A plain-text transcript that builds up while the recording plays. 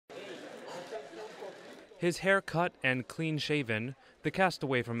His hair cut and clean-shaven, the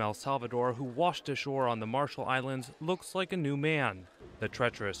castaway from El Salvador who washed ashore on the Marshall Islands looks like a new man. The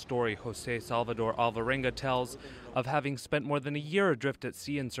treacherous story Jose Salvador Alvarenga tells of having spent more than a year adrift at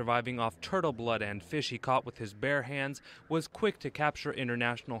sea and surviving off turtle blood and fish he caught with his bare hands was quick to capture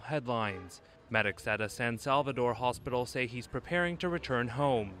international headlines. Medics at a San Salvador hospital say he's preparing to return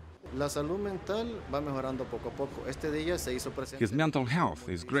home. His mental health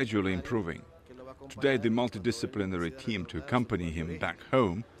is gradually improving. Today, the multidisciplinary team to accompany him back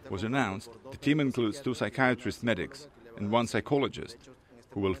home was announced. The team includes 2 psychiatrist medics and 1 psychologist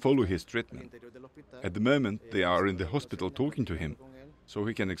who will follow his treatment. At the moment, they are in the hospital talking to him, so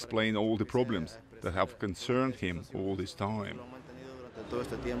he can explain all the problems that have concerned him all this time.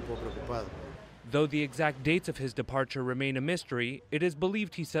 Though the exact dates of his departure remain a mystery, it is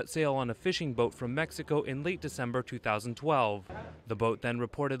believed he set sail on a fishing boat from Mexico in late December 2012. The boat then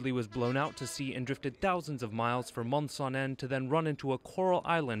reportedly was blown out to sea and drifted thousands of miles for months on end to then run into a coral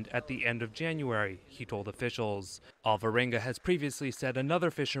island at the end of January, he told officials. Alvarenga has previously said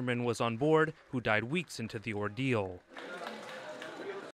another fisherman was on board who died weeks into the ordeal.